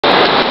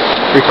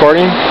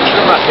Recording?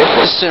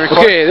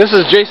 Okay, this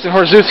is Jason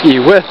Horzewski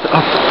with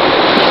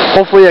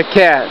hopefully a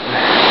cat.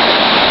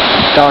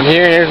 Down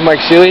here, and here's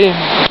Mike Seeley.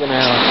 Gonna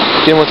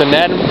get him with a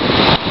net.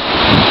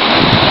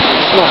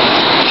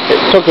 It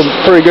took a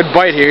pretty good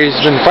bite here.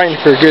 He's been fighting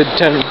for a good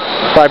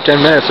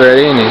 5-10 minutes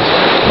already, and he's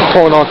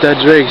pulling out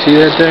that drag. See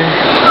that there?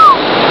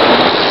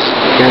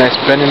 Got a nice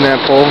bend in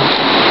that pole.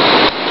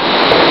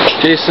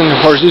 Jason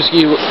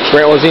Horzewski,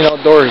 Weltzin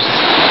Outdoors,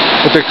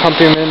 with the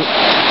accompaniment,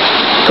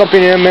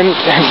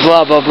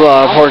 blah blah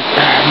blah,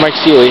 Mike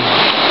Seeley.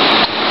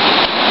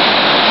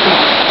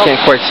 Can't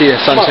quite see a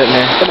sunset in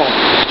there.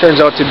 Turns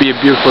out to be a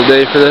beautiful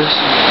day for this.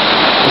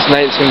 This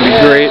night's gonna be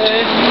great.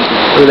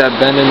 Look at that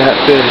bend in that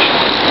fish.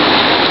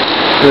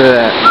 Look at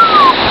that.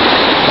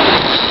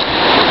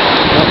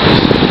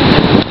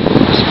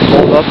 Just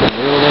pulled up and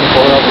reeled in,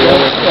 pulled out the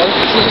other.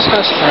 He's just kind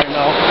of right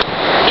now.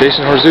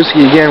 Jason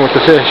Horzewski again with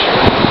the fish.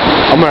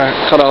 I'm gonna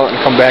cut out and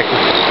come back.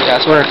 Yeah,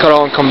 I'm gonna cut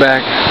out and come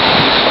back.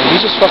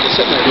 He's just fucking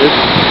sitting there, dude.